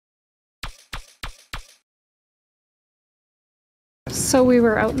So we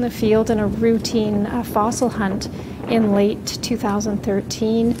were out in the field in a routine fossil hunt in late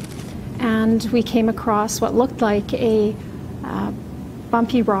 2013, and we came across what looked like a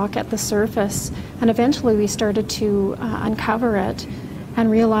bumpy rock at the surface, and eventually we started to uncover it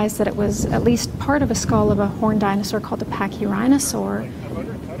and realized that it was at least part of a skull of a horned dinosaur called the pachyrhinosaur.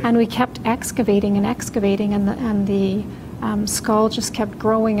 And we kept excavating and excavating, and the skull just kept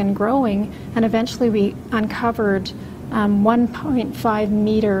growing and growing, and eventually we uncovered 1.5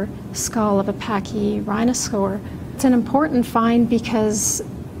 meter skull of a pachyrhinosaur. It's an important find because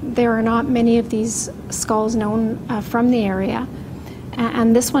there are not many of these skulls known from the area,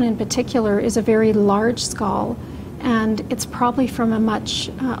 and this one in particular is a very large skull, and it's probably from a much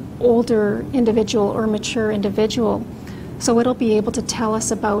older individual or mature individual. So it'll be able to tell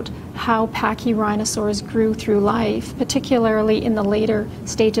us about how pachyrhinosaurs grew through life, particularly in the later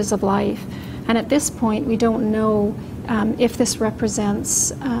stages of life. And at this point, we don't know if this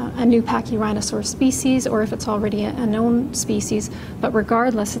represents a new pachyrhinosaur species or if it's already a known species, but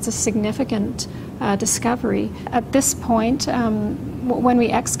regardless, it's a significant discovery. At this point, when we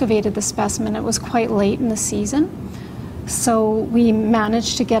excavated the specimen, it was quite late in the season, so we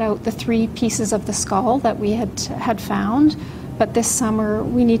managed to get out the 3 pieces of the skull that we had found, but this summer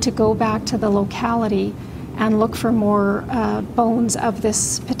we need to go back to the locality and look for more bones of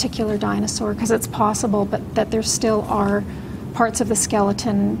this particular dinosaur, because it's possible that there still are parts of the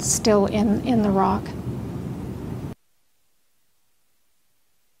skeleton still in the rock.